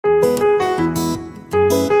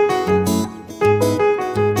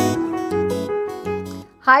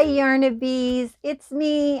Hi, Yarnabees. It's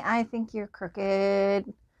me. I think you're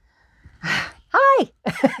crooked. Hi.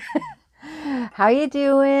 How you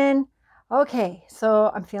doing? Okay,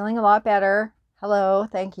 so I'm feeling a lot better. Hello,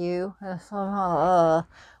 thank you.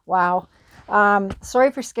 Wow. Sorry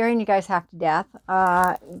for scaring you guys half to death.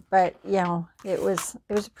 But you know, it was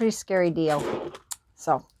a pretty scary deal.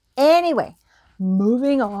 So anyway,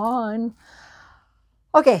 moving on.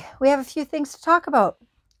 Okay, we have a few things to talk about.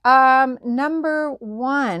 Number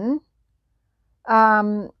one,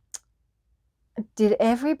 did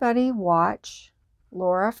everybody watch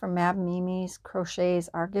Laura from Mab Mimi's Crochet's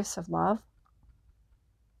Our Gifts of Love?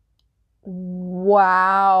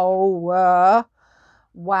 Wow.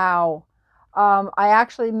 Wow. I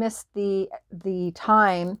actually missed the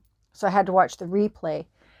time, so I had to watch the replay,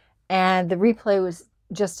 and the replay was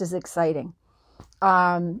just as exciting.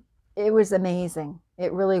 It was amazing.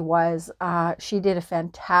 It really was. She did a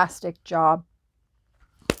fantastic job.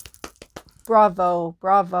 Bravo,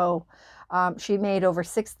 bravo. She made over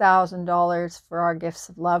 $6,000 for Our Gifts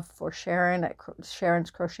of Love for Sharon at Sharon's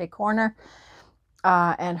Crochet Corner,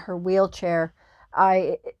 and her wheelchair.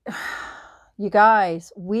 You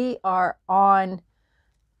guys, we are on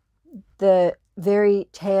the very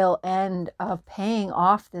tail end of paying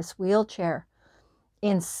off this wheelchair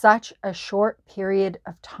in such a short period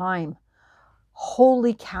of time.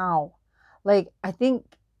 Holy cow. Like, I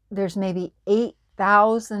think there's maybe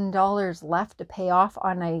 $8,000 left to pay off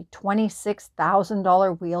on a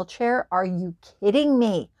 $26,000 wheelchair. Are you kidding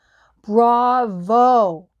me?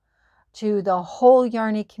 Bravo to the whole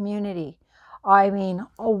Yarny community. I mean,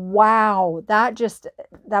 oh wow, that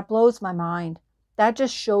blows my mind. That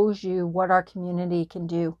just shows you what our community can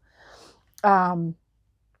do. Yeah,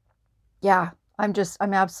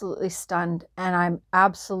 I'm absolutely stunned, and I'm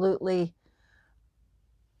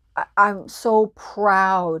so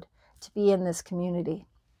proud to be in this community.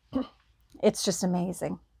 It's just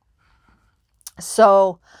amazing.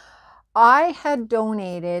 So I had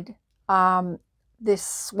donated this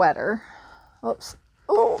sweater. Oops.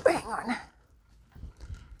 Oh, hang on.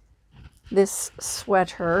 This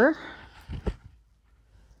sweater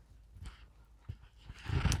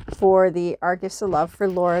for the Our Gifts of Love for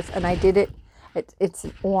Laura's, and I did it's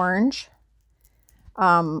an orange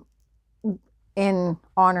in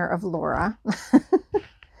honor of Laura.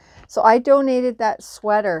 So I donated that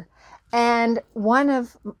sweater, and one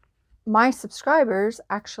of my subscribers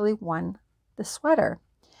actually won the sweater.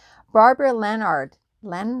 Barbara Lenhard,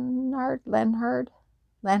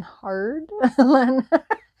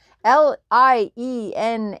 L-I-E-N-H-A-R-D.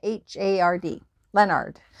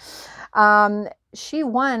 Lenhard. She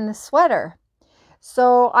won the sweater.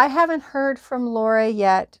 So I haven't heard from Laura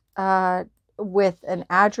yet with an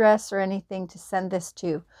address or anything to send this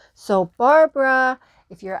to. So Barbara,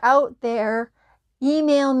 if you're out there,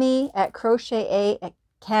 email me at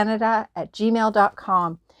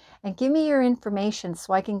crochet@canada@gmail.com and give me your information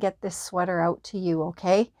so I can get this sweater out to you,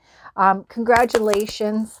 okay?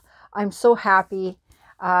 Congratulations. I'm so happy.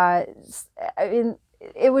 It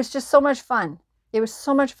was just so much fun. It was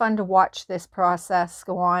so much fun to watch this process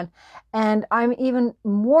go on. And I'm even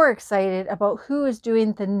more excited about who is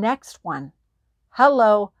doing the next one.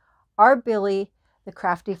 Hello, our Billy, the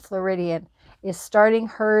Crafty Floridian, is starting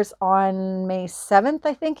hers on May 7th,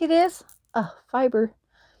 I think it is. Fiber.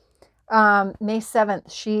 May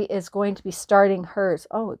 7th, she is going to be starting hers.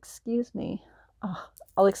 Oh, excuse me.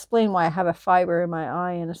 I'll explain why I have a fiber in my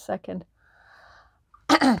eye in a second.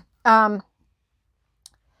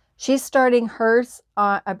 She's starting hers,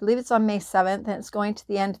 I believe it's on May 7th, and it's going to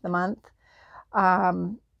the end of the month.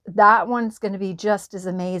 That one's going to be just as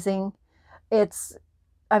amazing. I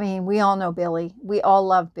mean, we all know Billy. We all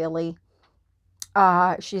love Billy.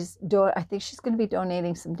 I think she's going to be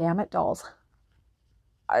donating some Damn It dolls.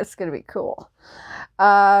 It's going to be cool.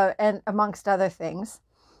 And amongst other things.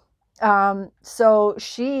 So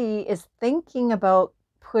she is thinking about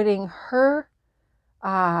putting her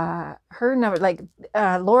number, like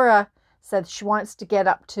Laura said she wants to get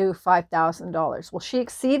up to $5,000. Well, she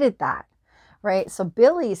exceeded that, right? So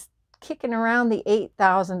Billy's kicking around the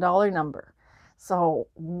 $8,000 number. So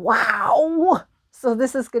wow. So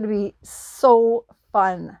this is going to be so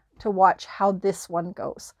fun to watch how this one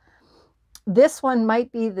goes. This one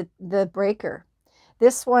might be the breaker.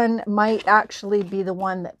 This one might actually be the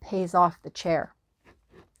one that pays off the chair.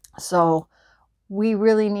 So we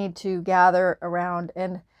really need to gather around,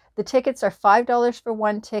 and the tickets are $5 for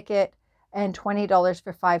one ticket and $20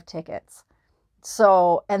 for 5 tickets.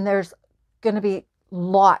 So, and there's going to be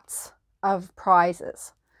lots of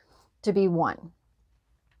prizes to be won.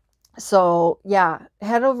 So yeah,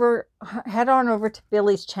 head on over to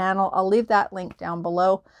Billy's channel. I'll leave that link down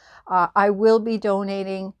below. I will be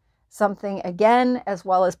donating something again, as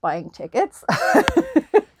well as buying tickets.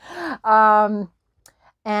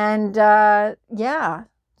 Yeah,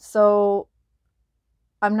 so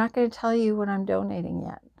I'm not going to tell you what I'm donating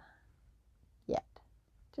yet.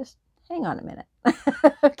 Just hang on a minute.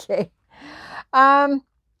 Okay. I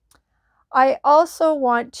also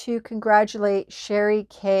want to congratulate Sherry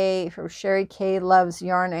K from Sherry K Loves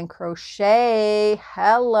Yarn and Crochet.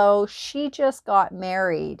 Hello, she just got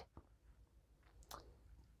married.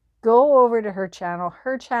 Go over to her channel.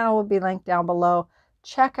 Her channel will be linked down below.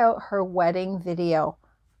 Check out her wedding video.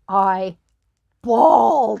 I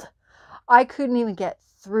bawled. I couldn't even get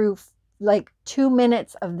through like 2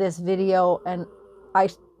 minutes of this video, and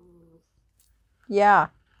yeah,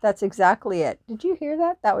 that's exactly it. Did you hear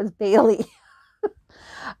that? That was Bailey.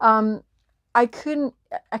 I couldn't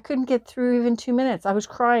get through even 2 minutes. I was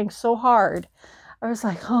crying so hard. I was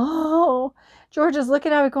like, oh, George is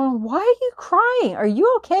looking at me going, why are you crying? Are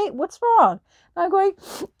you okay? What's wrong? And I'm going,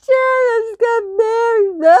 Jared's got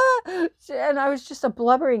married. And I was just a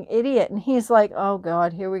blubbering idiot. And he's like, oh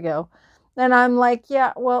God, here we go. And I'm like,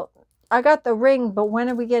 yeah, well, I got the ring, but when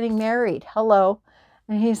are we getting married? Hello.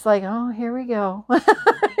 And he's like, oh, here we go.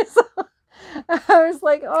 So I was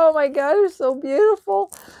like, oh my God, it's so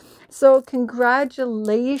beautiful. So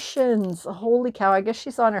congratulations. Holy cow. I guess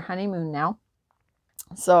she's on her honeymoon now.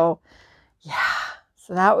 So yeah,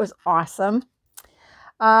 so that was awesome.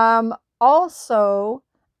 Also,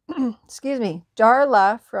 excuse me,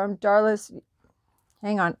 Darla from Darla's,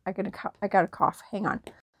 hang on, I got a cough. Hang on.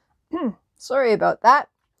 Sorry about that.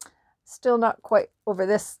 Still not quite over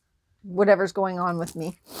this, whatever's going on with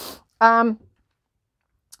me.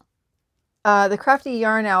 The Crafty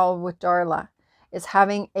Yarn Owl with Darla is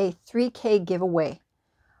having a 3K giveaway.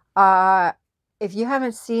 If you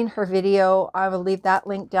haven't seen her video, I will leave that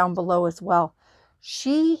link down below as well.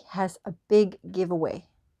 She has a big giveaway.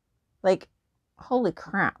 Like, holy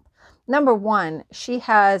crap. Number one, she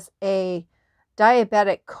has a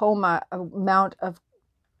diabetic coma amount of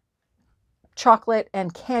chocolate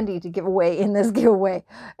and candy to give away in this giveaway.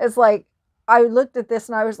 It's like, I looked at this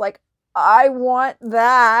and I was like, I want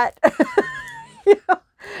that. You know?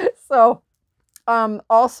 So,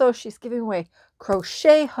 also she's giving away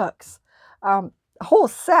crochet hooks, a whole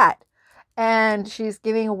set, and she's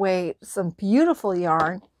giving away some beautiful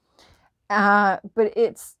yarn. But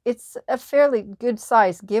it's a fairly good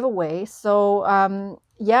size giveaway. So,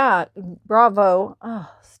 yeah, bravo.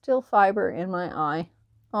 Oh, still fiber in my eye.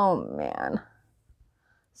 Oh man.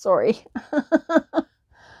 Sorry.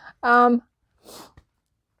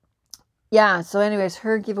 Yeah, so anyways,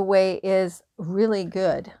 her giveaway is really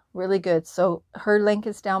good. Really good. So her link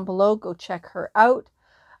is down below. Go check her out.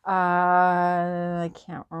 I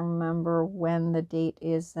can't remember when the date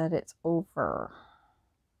is that it's over.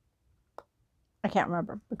 I can't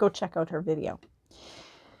remember, but go check out her video.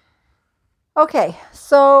 Okay,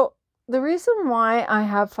 so the reason why I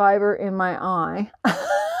have fiber in my eye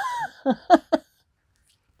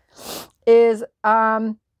is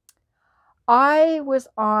I was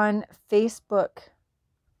on Facebook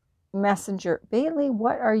Messenger. Bailey,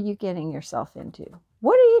 what are you getting yourself into?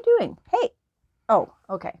 What are you doing? Hey. Oh,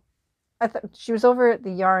 okay. I thought she was over at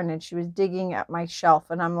the yarn and she was digging at my shelf,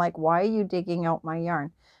 and I'm like, why are you digging out my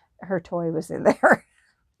yarn? Her toy was in there.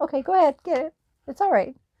 Okay, go ahead, get it. It's all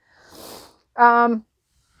right.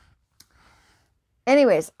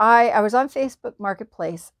 Anyways, I was on Facebook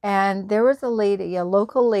Marketplace, and there was a lady, a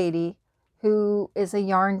local lady, who is a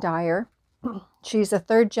yarn dyer. She's a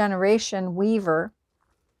 3rd generation weaver.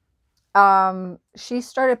 She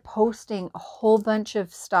started posting a whole bunch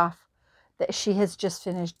of stuff that she has just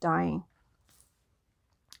finished dyeing.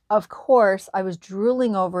 Of course, I was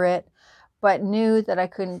drooling over it, but knew that I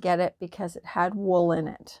couldn't get it because it had wool in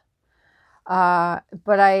it.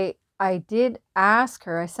 But I did ask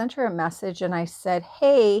her, I sent her a message and I said,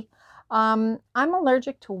 hey, I'm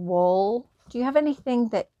allergic to wool. Do you have anything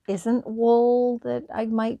that isn't wool that I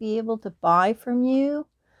might be able to buy from you?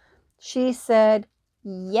 She said,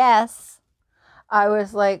 yes. I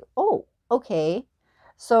was like, oh, okay.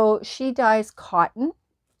 So she dyes cotton,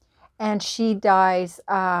 and she dyes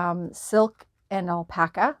silk and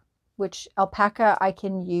alpaca, which alpaca I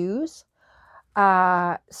can use.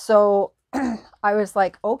 So I was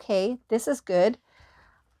like, okay, this is good.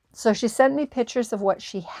 So she sent me pictures of what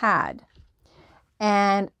she had,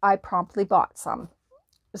 and I promptly bought some.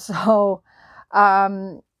 So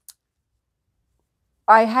I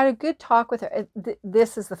had a good talk with her.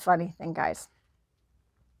 This is the funny thing, guys.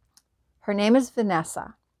 Her name is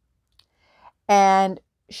Vanessa, and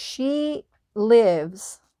she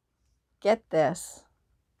lives, get this,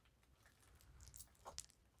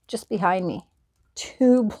 just behind me,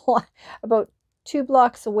 about 2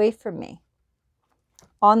 blocks away from me,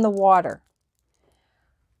 on the water,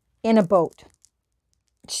 in a boat.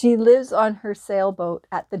 She lives on her sailboat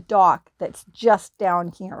at the dock that's just down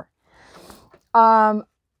here.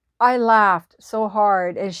 I laughed so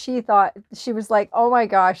hard, and she was like, oh my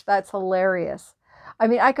gosh, that's hilarious. I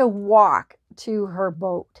mean, I could walk to her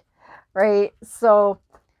boat, right? So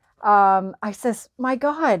I says, my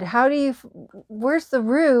God, where's the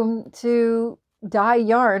room to dye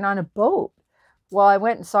yarn on a boat? Well, I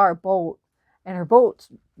went and saw her boat, and her boat's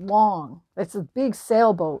long. It's a big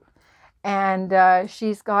sailboat. And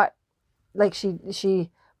she's got, like,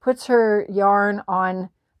 she puts her yarn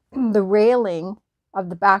on the railing of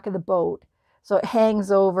the back of the boat, so it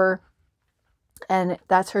hangs over, and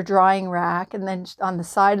that's her drying rack. And then on the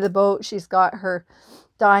side of the boat, she's got her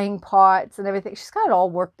dyeing pots and everything. She's got it all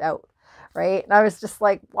worked out, right? And I was just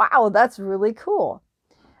like, wow, that's really cool.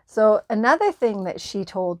 So another thing that she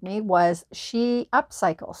told me was she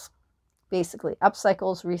upcycles, basically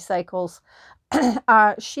upcycles, recycles.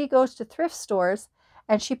 She goes to thrift stores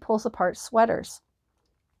and she pulls apart sweaters,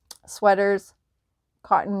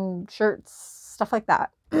 cotton shirts, stuff like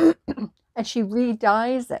that. And she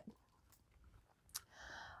re-dyes it.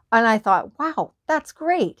 And I thought, wow, that's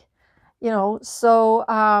great. So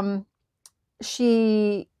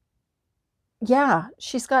she's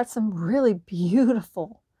got some really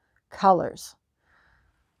beautiful colors.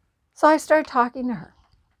 So I started talking to her.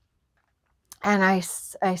 And I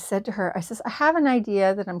said to her, I says, I have an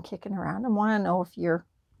idea that I'm kicking around. I want to know if you're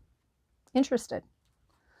interested.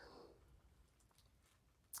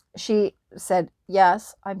 She said,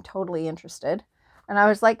 yes, I'm totally interested. And I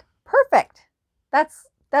was like, perfect.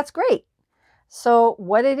 That's great. So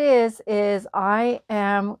what it is I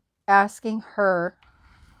am asking her,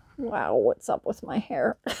 wow, what's up with my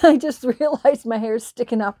hair? I just realized my hair is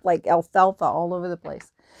sticking up like alfalfa all over the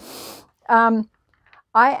place.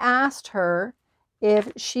 I asked her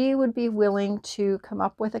if she would be willing to come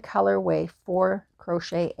up with a colorway for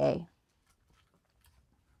Crochet A.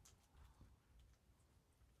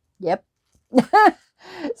 Yep.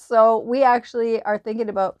 So we actually are thinking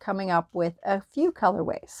about coming up with a few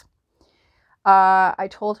colorways. I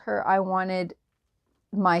told her I wanted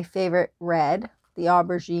my favorite red, the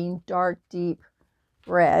aubergine dark deep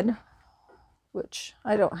red, which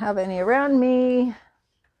I don't have any around me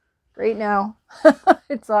right now.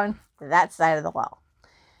 It's on that side of the wall.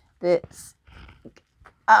 It's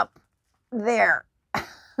up there.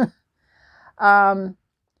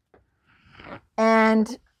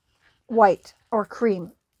 And white or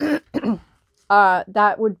cream.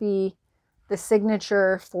 That would be the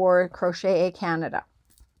signature for Crochet A Canada.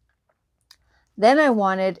 Then I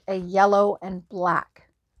wanted a yellow and black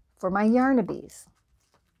for my Yarnabys.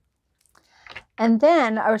 And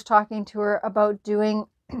then I was talking to her about doing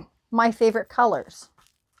my favorite colors,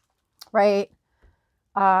 right?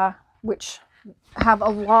 Which have a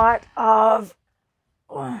lot of,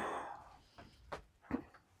 come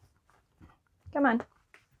on.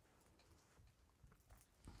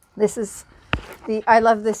 This is I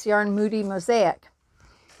love this yarn, Moody Mosaic.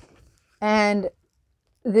 And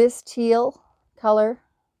this teal color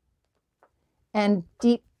and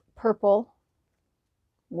deep purple,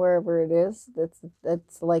 wherever it is,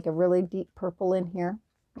 that's like a really deep purple in here.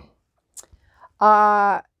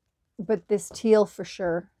 But this teal for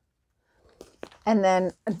sure. And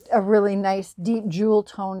then a really nice deep jewel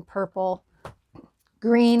tone purple.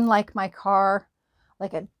 Green like my car,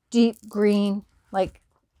 like a deep green, like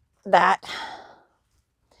that.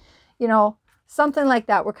 Something like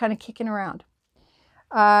that. We're kind of kicking around.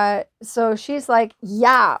 So she's like,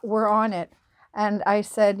 yeah, we're on it. And I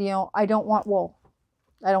said, I don't want wool.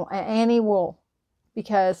 I don't want any wool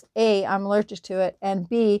because A, I'm allergic to it, and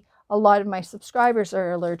B, a lot of my subscribers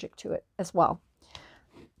are allergic to it as well.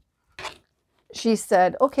 She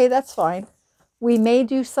said, okay, that's fine. We may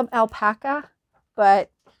do some alpaca, but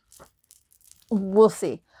we'll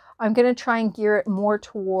see. I'm going to try and gear it more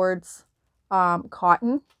towards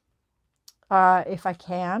cotton if I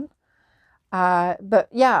can. But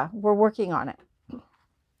yeah, we're working on it.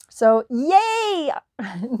 So yay!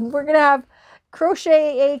 We're going to have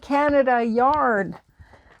Crochet A Canada yarn.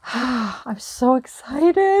 I'm so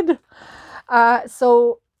excited.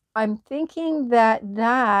 So I'm thinking that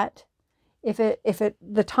if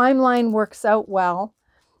the timeline works out well,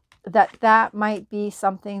 that might be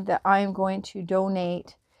something that I'm going to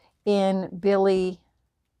donate in Billy,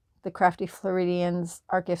 the Crafty Floridians,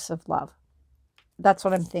 Our Gifts of Love. That's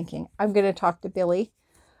what I'm thinking. I'm going to talk to Billy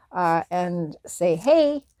and say,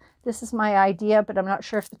 hey, this is my idea, but I'm not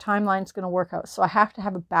sure if the timeline's going to work out. So I have to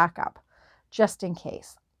have a backup just in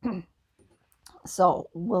case. So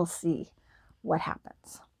we'll see what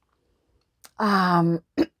happens.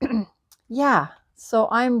 Yeah, so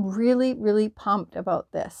I'm really, really pumped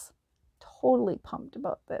about this. Totally pumped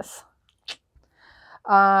about this.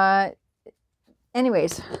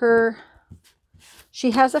 Anyways,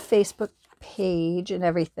 she has a Facebook page and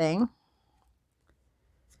everything.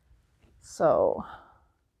 So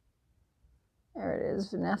there it is,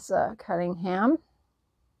 Vanessa Cunningham.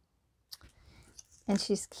 And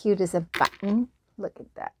she's cute as a button. Look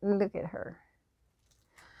at that. Look at her.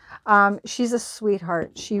 She's a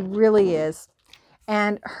sweetheart. She really is.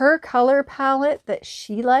 And her color palette that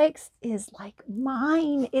she likes is like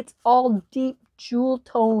mine. It's all deep jewel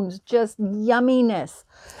tones, just yumminess.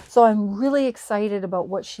 So I'm really excited about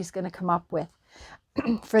what she's going to come up with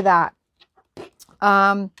for that.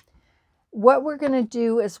 What we're going to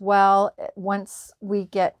do as well, once we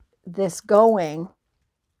get this going,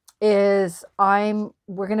 is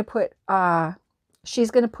we're going to put,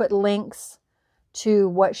 she's going to put links to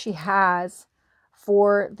what she has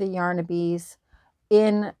for the Yarnabees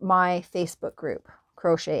in my Facebook group,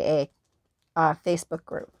 Crochet A Facebook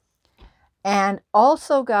group. And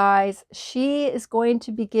also, guys, she is going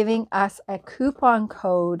to be giving us a coupon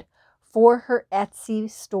code for her Etsy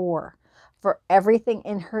store, for everything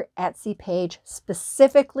in her Etsy page,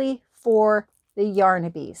 specifically for the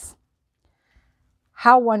Yarnabees.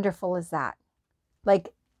 How wonderful is that?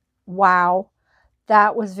 Like, wow,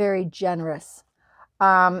 that was very generous.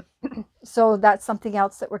 So that's something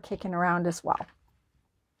else that we're kicking around as well.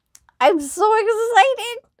 I'm so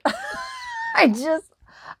excited.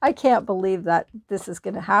 I can't believe that this is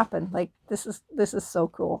going to happen. Like, this is so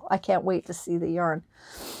cool. I can't wait to see the yarn.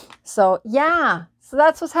 So yeah, so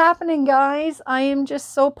that's what's happening, guys. I am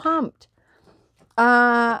just so pumped.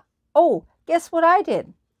 Oh, guess what I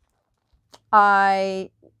did? I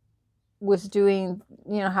was doing,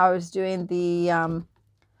 you know how I was doing the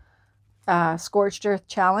Scorched Earth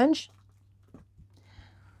Challenge.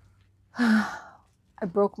 I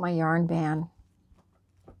broke my yarn band.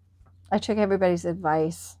 I took everybody's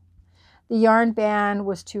advice. The yarn band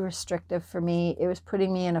was too restrictive for me. It was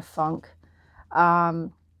putting me in a funk.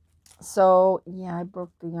 So yeah, I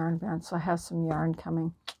broke the yarn band. So I have some yarn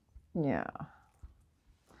coming. Yeah.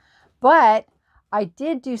 But I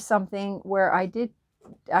did do something where I did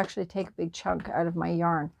actually take a big chunk out of my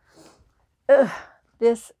yarn. Ugh,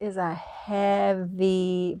 this is a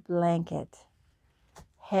heavy blanket.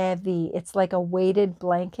 Heavy. It's like a weighted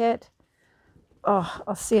blanket. Oh,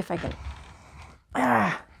 I'll see if I can.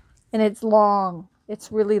 And it's long.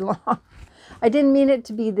 It's really long. I didn't mean it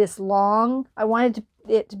to be this long. I wanted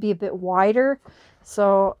it to be a bit wider.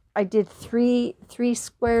 So I did three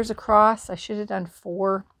squares across. I should have done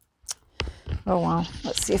 4. Oh, wow.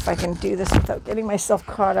 Let's see if I can do this without getting myself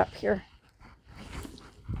caught up here.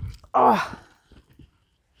 Oh,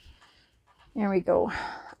 there we go.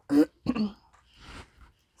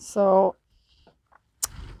 So,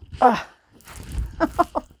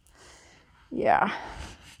 yeah,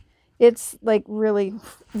 it's like really,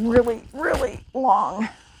 really, really long.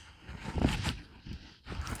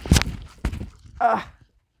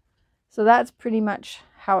 So that's pretty much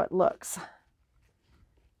how it looks.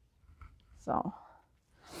 So,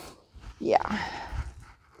 yeah.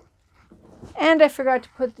 And I forgot to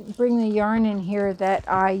bring the yarn in here that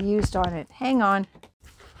I used on it. Hang on.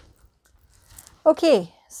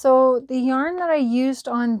 Okay, so the yarn that I used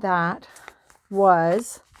on that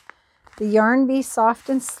was the Yarn Bee Soft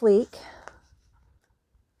and Sleek.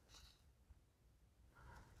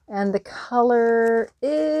 And the color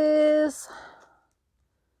is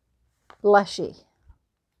Blushy.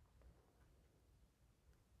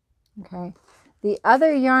 Okay. The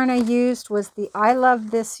other yarn I used was the I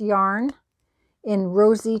Love This yarn in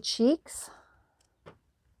Rosy Cheeks.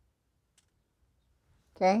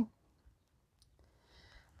 Okay.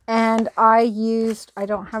 And I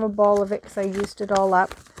don't have a ball of it because I used it all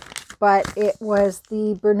up, but it was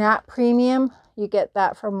the Bernat Premium. You get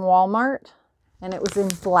that from Walmart, and it was in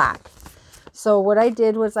black. So what I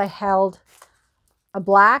did was I held a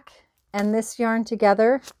black and this yarn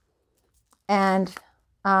together and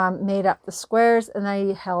made up the squares, and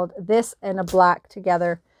I held this and a black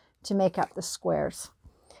together to make up the squares.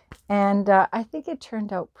 And I think it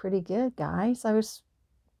turned out pretty good, guys. I was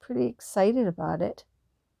pretty excited about it.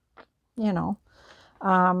 You know,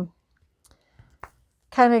 I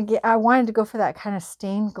wanted to go for that kind of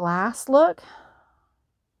stained glass look.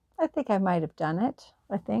 I think I might have done it,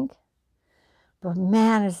 I think. But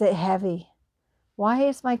man, is it heavy. Why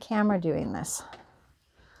is my camera doing this?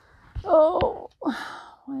 Oh,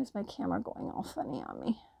 why is my camera going all funny on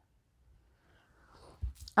me?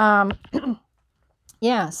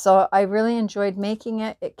 Yeah, so I really enjoyed making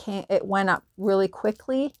it. It went up really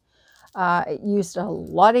quickly. It used a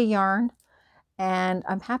lot of yarn, and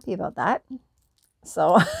I'm happy about that.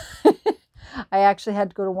 So I actually had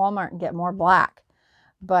to go to Walmart and get more black.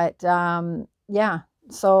 But yeah,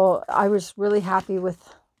 so I was really happy with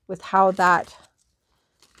how that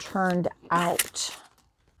turned out.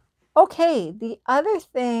 Okay, the other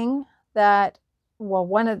thing that, well,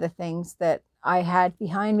 one of the things that I had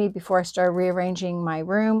behind me before I started rearranging my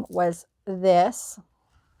room was this.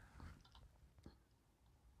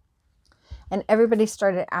 And everybody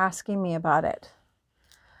started asking me about it.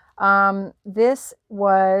 This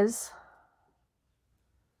was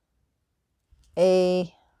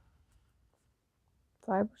a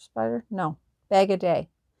fiber spider? No, bag a day.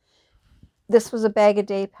 This was a bag a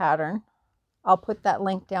day pattern. I'll put that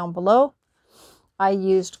link down below. I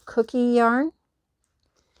used cookie yarn,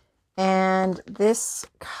 and this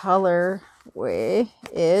colorway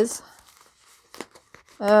is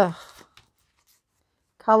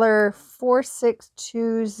color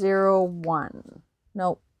 46201.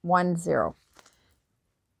 No, 10.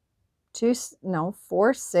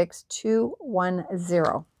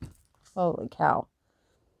 46210. Holy cow.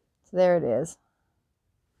 So there it is.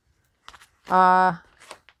 I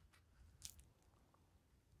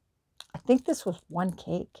think this was one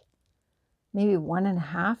cake, maybe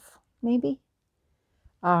 1.5, maybe.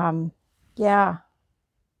 Yeah,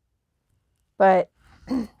 but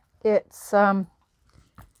it's and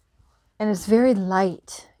it's very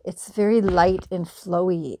light. It's very light and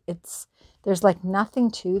flowy. There's like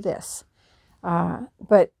nothing to this.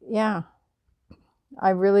 But yeah,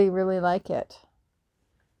 I really, really like it.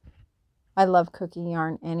 I love cookie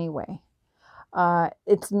yarn anyway.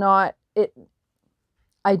 It's not,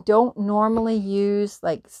 I don't normally use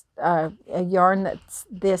like a yarn that's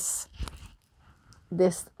this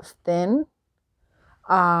thin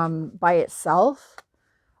by itself.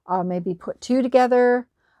 I'll maybe put 2 together,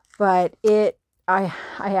 but I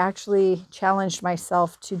actually challenged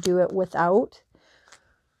myself to do it without.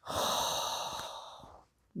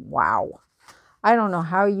 Wow. I don't know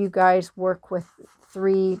how you guys work with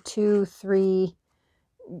 2, 3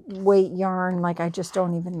 weight yarn. Like, I just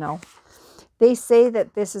don't even know. They say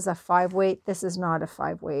that this is a 5 weight. This is not a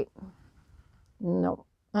 5 weight. No.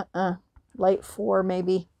 Light 4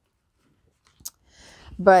 maybe.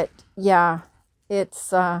 But yeah,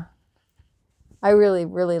 it's I really,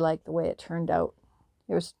 really like the way it turned out.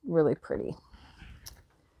 It was really pretty.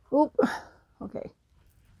 Oop. Okay.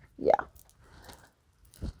 Yeah.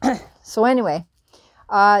 So anyway,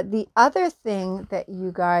 the other thing that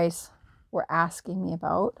you guys were asking me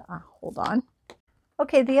about, hold on.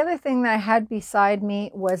 Okay, the other thing that I had beside me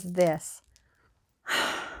was this.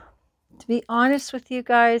 To be honest with you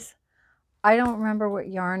guys, I don't remember what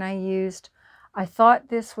yarn I used. I thought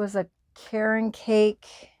this was a Caron cake,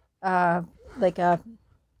 like a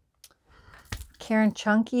Caron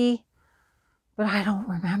chunky, but I don't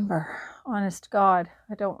remember. Honest to God,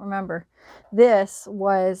 I don't remember. This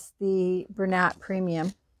was the Bernat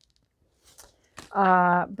Premium.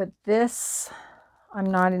 But this,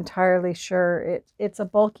 I'm not entirely sure. It's a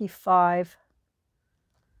bulky 5.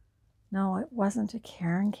 No, it wasn't a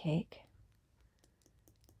Caron cake.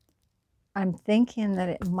 I'm thinking that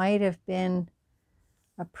it might have been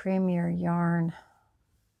a Premier yarn.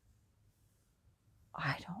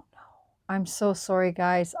 I don't know. I'm so sorry,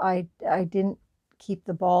 guys. I didn't keep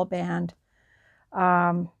the ball band.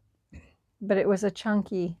 But it was a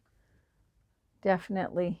chunky,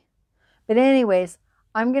 definitely. But anyways,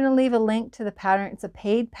 I'm going to leave a link to the pattern. It's a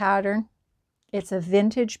paid pattern. It's a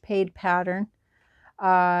vintage paid pattern.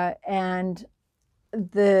 And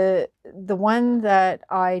the one that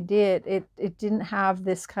I did, it didn't have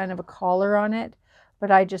this kind of a collar on it, but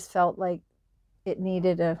I just felt like it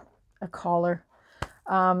needed a collar.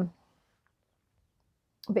 But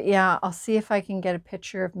yeah, I'll see if I can get a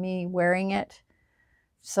picture of me wearing it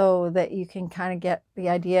so that you can kind of get the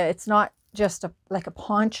idea. It's not just like a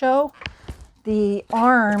poncho. The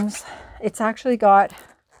arms, it's actually got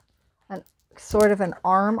sort of an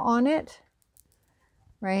arm on it,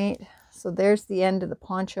 right? So there's the end of the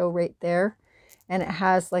poncho right there, and it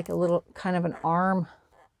has like a little kind of an arm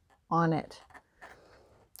on it.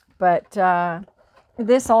 But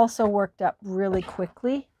this also worked up really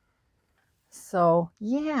quickly. So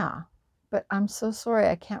yeah, but I'm so sorry,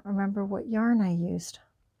 I can't remember what yarn I used.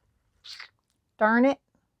 Darn it.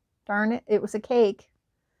 Darn it. It was a cake.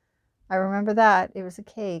 I remember that. It was a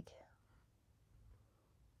cake.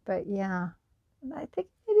 But yeah, I think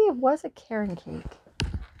maybe it was a Caron cake.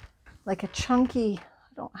 like a chunky,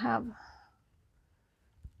 no, I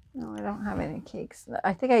don't have any cakes.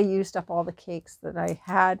 I think I used up all the cakes that I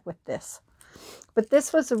had with this. But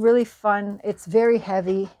this was a really fun, it's very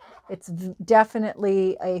heavy. It's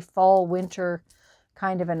definitely a fall winter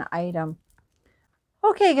kind of an item.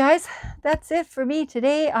 Okay, guys, that's it for me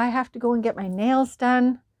today. I have to go and get my nails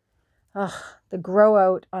done. Ugh, the grow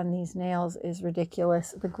out on these nails is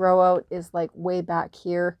ridiculous. The grow out is like way back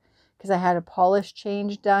here because I had a polish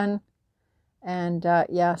change done. And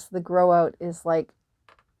yes, the grow out is like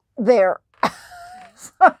there.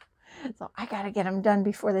 So I got to get them done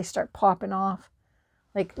before they start popping off.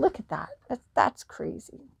 Like, look at that. That's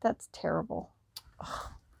crazy. That's terrible. Ugh,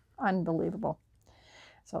 unbelievable.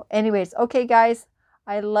 So anyways, okay, guys,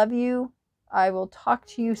 I love you. I will talk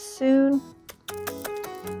to you soon.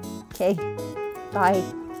 Okay,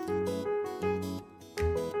 bye.